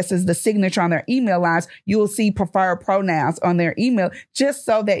 email addresses, the signature on their email lines, you will see preferred pronouns on their email, just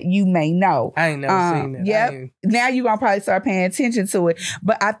so that you may know. I ain't never seen that. Yep. Now you're gonna probably start paying attention to it,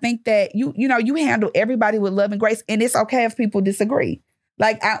 but I think that you handle everybody with love and grace, and it's okay if people disagree.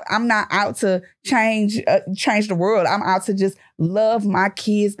 Like, I'm not out to change the world. I'm out to just love my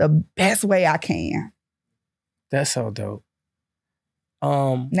kids the best way I can. That's so dope.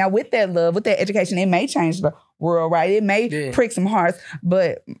 Now, with that love, with that education, it may change the world, right? It may prick some hearts,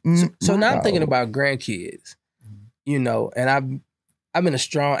 but so now I'm thinking about grandkids, and I've been a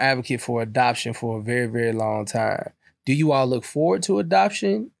strong advocate for adoption for a very, very long time. Do you all look forward to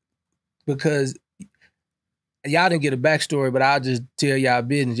adoption? Because y'all didn't get a backstory, but I'll just tell y'all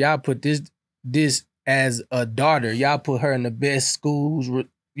business. Y'all put this as a daughter. Y'all put her in the best schools.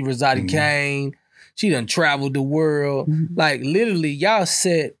 Rosati Kane. She done traveled the world. Like, literally, y'all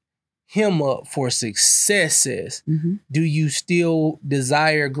set him up for successes. Do you still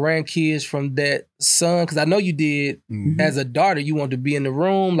desire grandkids from that son? Because I know you did. As a daughter, you want to be in the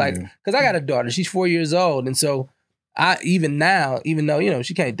room. Like, because I got a daughter. She's 4 years old. And so even now, even though,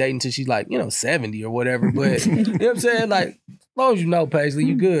 she can't date until she's like, 70 or whatever, but you know what I'm saying? Like, as long as you know, Paisley,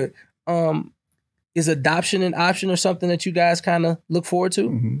 you good. Is adoption an option or something that you guys kind of look forward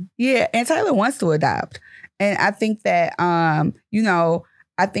to? Yeah, and Taylor wants to adopt. And I think that, I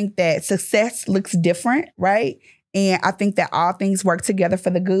think that success looks different, right? And I think that all things work together for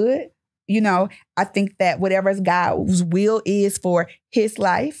the good. I think that whatever God's will is for his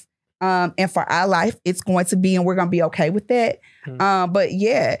life, and for our life, it's going to be, and we're going to be okay with that. But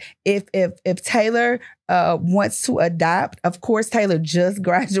yeah, if Taylor wants to adopt, of course, Taylor just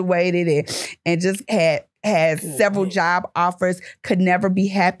graduated and just had several job offers, could never be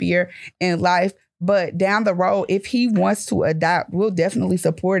happier in life. But down the road, if he wants to adopt, we'll definitely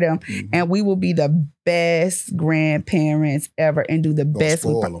support him, and we will be the best grandparents ever and do the best.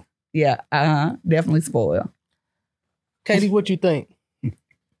 Spoil Definitely spoil. Katie, what you think?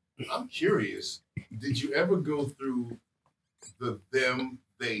 I'm curious, did you ever go through the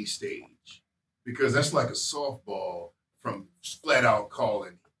they stage? Because that's like a softball from flat out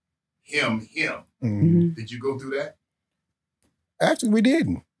calling him. Did you go through that? Actually, we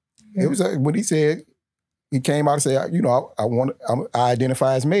didn't. It was when he said, he came out and said, I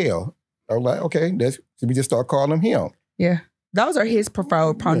identify as male. I was like, okay, so we just start calling him. Yeah. Those are his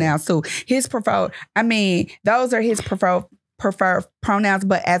preferred pronouns too. Those are his preferred pronouns,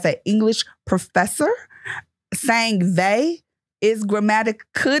 but as an English professor, saying they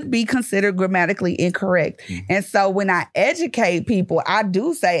could be considered grammatically incorrect. And so when I educate people, I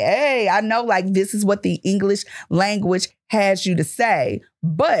do say, hey, I know, like, this is what the English language has you to say.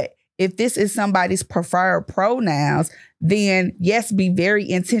 But if this is somebody's preferred pronouns, then yes, be very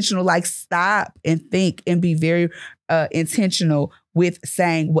intentional, like stop and think and be very intentional with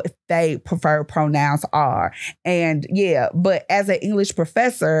saying what they preferred pronouns are. And yeah, but as an English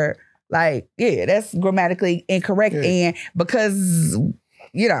professor, like, yeah, that's grammatically incorrect. Yeah. And because,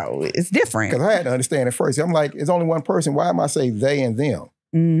 it's different. Because I had to understand at first. I'm like, it's only one person. Why am I say they and them?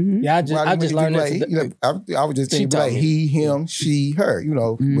 Yeah, I just learned that. I was just thinking like he, him, she, her,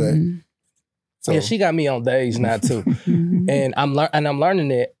 but. So. Yeah, she got me on days now too. And I'm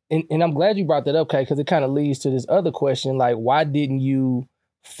learning it. And I'm glad you brought that up, Kay, because it kind of leads to this other question. Like, why didn't you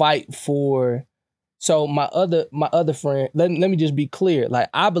fight for... So my other friend, let me just be clear. Like,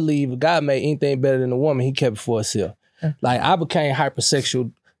 I believe if God made anything better than a woman, he kept it for himself. Like, I became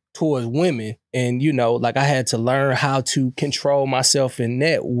hypersexual towards women. And, like, I had to learn how to control myself in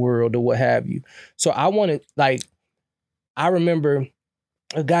that world or what have you. So I wanted, like, I remember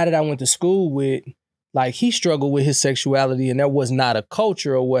a guy that I went to school with, like, he struggled with his sexuality and there was not a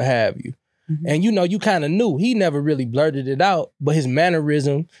culture or what have you. And you kind of knew. He never really blurted it out, but his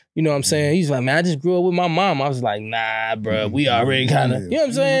mannerism, you know what I'm saying? He's like, man, I just grew up with my mom. I was like, nah, bro, we already kind of, you know what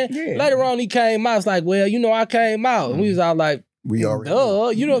I'm saying? Yeah. Later on, he came out. It's like, well, I came out. And we was all like, We already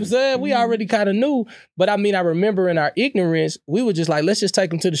you know what I'm saying? We already kind of knew. But I mean, I remember in our ignorance, we were just like, let's just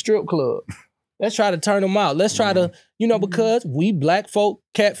take him to the strip club. Let's try to turn him out. Let's try to, because we black folk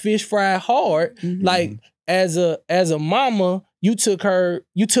catfish fry hard. Like as a mama, you took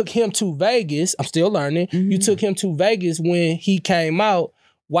him to Vegas. I'm still learning. You took him to Vegas when he came out.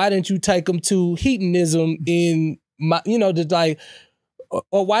 Why didn't you take him to hedonism in my, just like,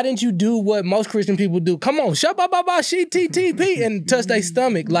 or why didn't you do what most Christian people do? Come on, TTP and touch their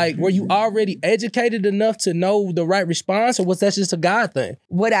stomach. Like, were you already educated enough to know the right response, or was that just a God thing?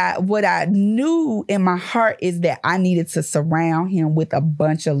 What I knew in my heart is that I needed to surround him with a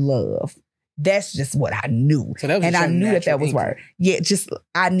bunch of love. That's just what I knew. So and I knew that was right. Yeah, just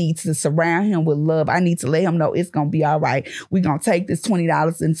I need to surround him with love. I need to let him know it's going to be all right. We're going to take this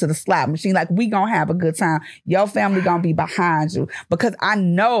 $20 into the slot machine. Like, we going to have a good time. Your family going to be behind you, because I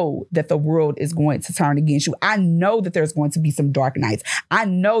know that the world is going to turn against you. I know that there's going to be some dark nights. I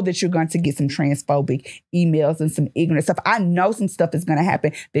know that you're going to get some transphobic emails and some ignorant stuff. I know some stuff is going to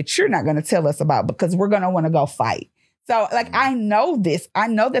happen that you're not going to tell us about, because we're going to want to go fight. So, like, I know this. I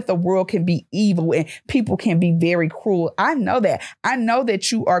know that the world can be evil and people can be very cruel. I know that. I know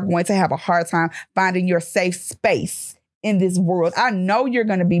that you are going to have a hard time finding your safe space in this world. I know you're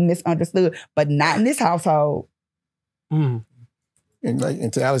going to be misunderstood, but not in this household. And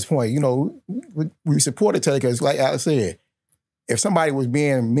to Alice's point, we supported Taylor because, like Alice said, if somebody was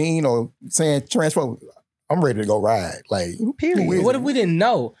being mean or saying transphobic, I'm ready to go ride. Like, period. What if we didn't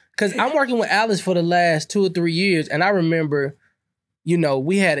know? Because I'm working with Alice for the last 2 or 3 years, and I remember,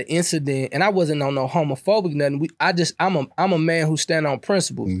 we had an incident, and I wasn't on no homophobic nothing. I'm a man who stand on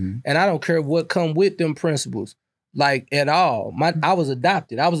principles, and I don't care what come with them principles, like, at all. I was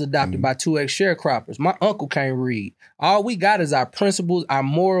adopted. I was adopted by 2 ex-sharecroppers. My uncle can't read. All we got is our principles, our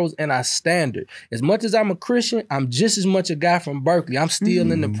morals, and our standard. As much as I'm a Christian, I'm just as much a guy from Berkeley. I'm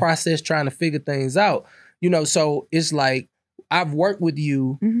still in the process trying to figure things out. So it's like, I've worked with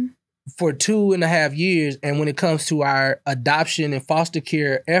you for 2.5 years, and when it comes to our adoption and foster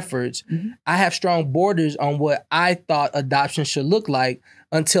care efforts, I have strong borders on what I thought adoption should look like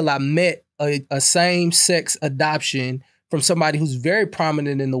until I met a same-sex adoption from somebody who's very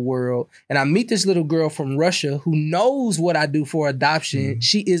prominent in the world. And I meet this little girl from Russia who knows what I do for adoption.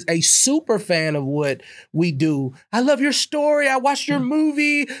 She is a super fan of what we do. I love your story. I watched your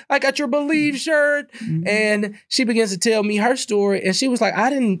movie. I got your Believe shirt. And she begins to tell me her story. And she was like, I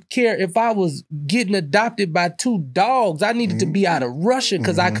didn't care if I was getting adopted by 2 dogs. I needed to be out of Russia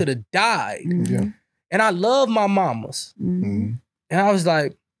because I could have died. And I love my mamas. And I was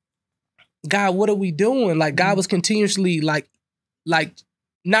like, God, what are we doing? Like, God was continuously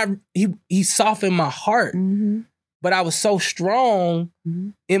he softened my heart, but I was so strong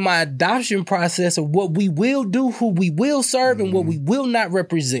in my adoption process of what we will do, who we will serve, and what we will not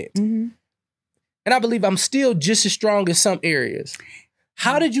represent. And I believe I'm still just as strong in some areas.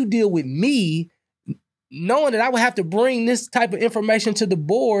 How did you deal with me knowing that I would have to bring this type of information to the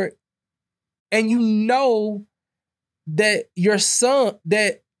board, and that your son,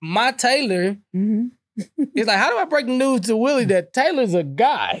 that my Taylor is like, how do I break the news to Willie that Taylor's a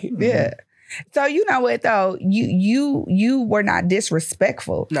guy? Yeah. So you know what though, you were not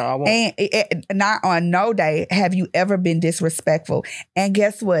disrespectful. No, I won't. And not on no day have you ever been disrespectful. And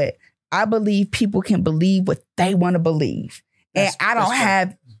guess what? I believe people can believe what they want to believe, and I don't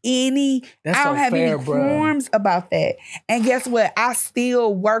have any qualms about that. And guess what? I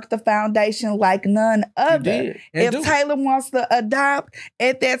still work the foundation like none other. If Taylor wants to adopt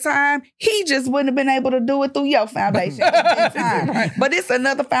at that time, he just wouldn't have been able to do it through your foundation at that time. Right. But it's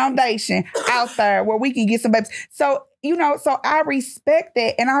another foundation out there where we can get some babies. So, so I respect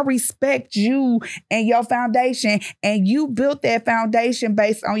that, and I respect you and your foundation, and you built that foundation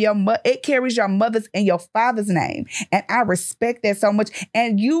based on it carries your mother's and your father's name. And I respect that so much.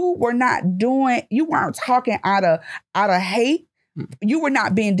 And you weren't talking out of hate. You were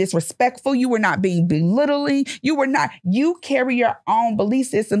not being disrespectful. You were not being belittling. You carry your own belief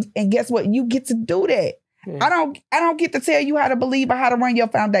systems. And guess what? You get to do that. I don't get to tell you how to believe or how to run your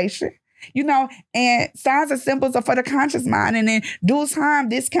foundation. You know, and signs and symbols are for the conscious mind. And in due time,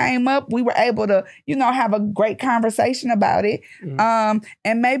 this came up. We were able to, you know, have a great conversation about it.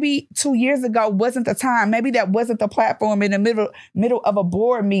 And maybe 2 years ago wasn't the time. Maybe that wasn't the platform in the middle of a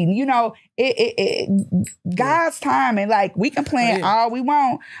board meeting. You know, God's timing, like we can plan all we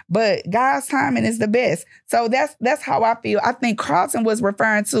want, but God's timing is the best. So that's how I feel. I think Carlton was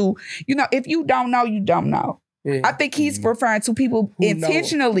referring to, you know, if you don't know, you don't know. Yeah. I think he's referring to people who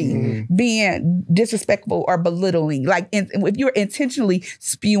intentionally being disrespectful or belittling. Like if you're intentionally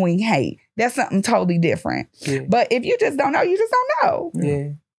spewing hate, that's something totally different. Yeah. But if you just don't know, you just don't know. Yeah.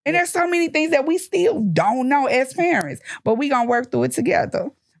 And there's so many things that we still don't know as parents, but we gonna work through it together.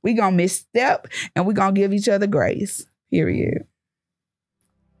 We gonna misstep and we gonna give each other grace. Period.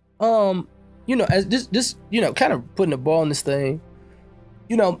 You know, as this, you know, kind of putting the ball in this thing,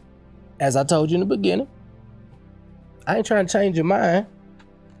 you know, as I told you in the beginning, I ain't trying to change your mind.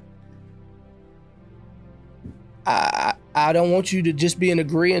 I don't want you to just be in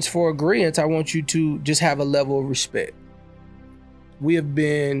agreement for agreement. I want you to just have a level of respect. We have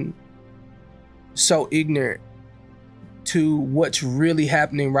been so ignorant to what's really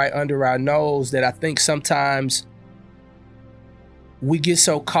happening right under our nose that I think sometimes we get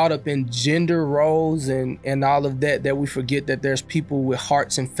so caught up in gender roles and all of that we forget that there's people with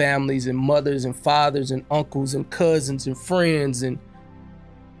hearts and families and mothers and fathers and uncles and cousins and friends and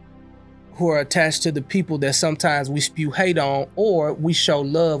who are attached to the people that sometimes we spew hate on or we show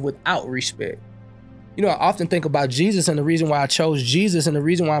love without respect. You know, I often think about Jesus and the reason why I chose Jesus and the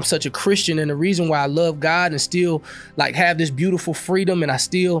reason why I'm such a Christian and the reason why I love God and still like have this beautiful freedom and I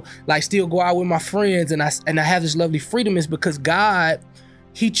still go out with my friends and I have this lovely freedom is because God,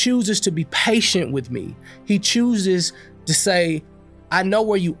 he chooses to be patient with me. He chooses to say, I know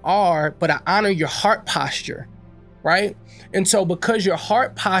where you are, but I honor your heart posture, right? And so because your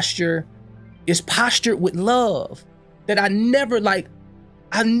heart posture is postured with love, that I never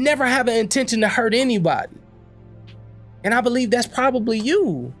have an intention to hurt anybody. And I believe that's probably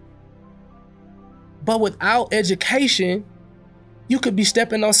you. But without education, you could be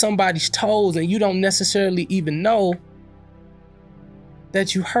stepping on somebody's toes and you don't necessarily even know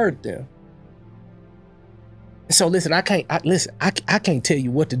that you hurt them. So listen, I can't tell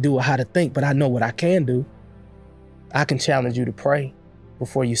you what to do or how to think, but I know what I can do. I can challenge you to pray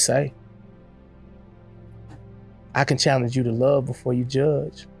before you say. I can challenge you to love before you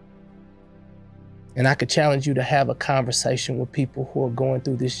judge. And I could challenge you to have a conversation with people who are going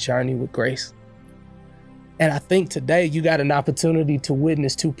through this journey with grace. And I think today you got an opportunity to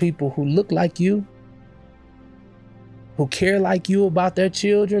witness two people who look like you, who care like you about their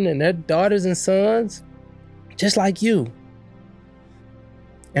children and their daughters and sons, just like you.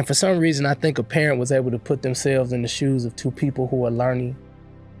 And for some reason, I think a parent was able to put themselves in the shoes of two people who are learning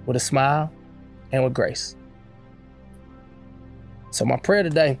with a smile and with grace. So my prayer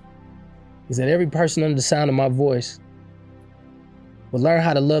today is that every person under the sound of my voice will learn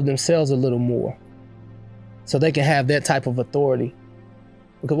how to love themselves a little more so they can have that type of authority.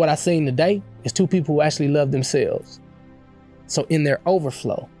 Because what I've seen today is two people who actually love themselves. So in their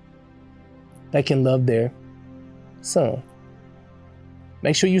overflow, they can love their son.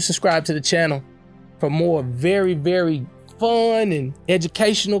 Make sure you subscribe to the channel for more very, very fun and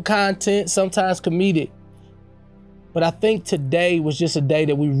educational content, sometimes comedic. But I think today was just a day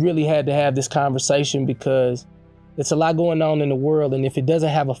that we really had to have this conversation because there's a lot going on in the world. And if it doesn't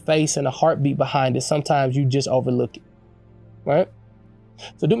have a face and a heartbeat behind it, sometimes you just overlook it, right?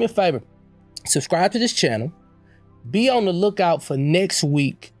 So do me a favor, subscribe to this channel. Be on the lookout for next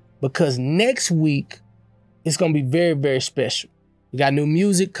week because next week is going to be very, very special. We got new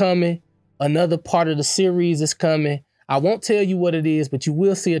music coming. Another part of the series is coming. I won't tell you what it is, but you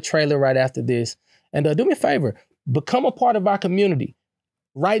will see a trailer right after this. And do me a favor. Become a part of our community.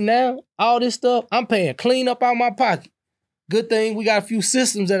 Right now, all this stuff, I'm paying clean up out my pocket. Good thing we got a few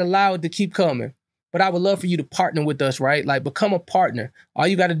systems that allow it to keep coming. But I would love for you to partner with us, right? Like become a partner. All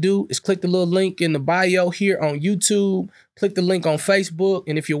you got to do is click the little link in the bio here on YouTube. Click the link on Facebook.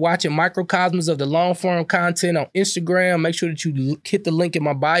 And if you're watching Microcosms of the long form content on Instagram, make sure that you hit the link in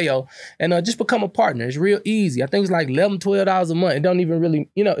my bio and just become a partner. It's real easy. I think it's like $11, $12 a month. It don't even really,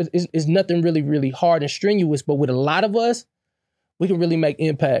 you know, it's nothing really, really hard and strenuous. But with a lot of us, we can really make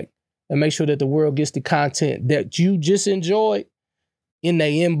impact and make sure that the world gets the content that you just enjoyed in their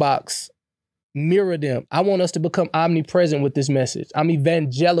inbox. Mirror them. I want us to become omnipresent with this message. I'm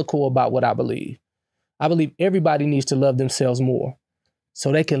evangelical about what I believe. I believe everybody needs to love themselves more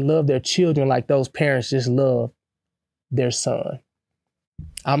so they can love their children like those parents just love their son.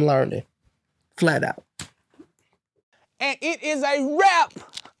 I'm learning. Flat out. And it is a wrap.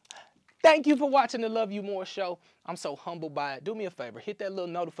 Thank you for watching the Love You More show. I'm so humbled by it. Do me a favor, hit that little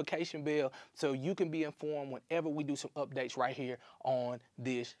notification bell so you can be informed whenever we do some updates right here on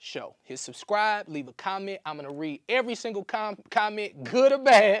this show. Hit subscribe, leave a comment. I'm going to read every single comment, good or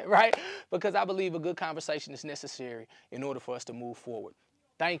bad, right? Because I believe a good conversation is necessary in order for us to move forward.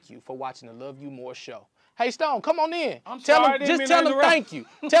 Thank you for watching the Love You More show. Hey, Stone, come on in. Tell him thank you.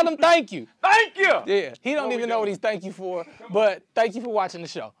 Tell him thank you. Thank you. Yeah, he don't even know what he's thank you for, but thank you for watching the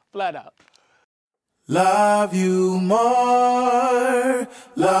show. Flat out. Love you more,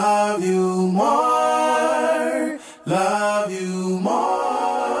 love you more.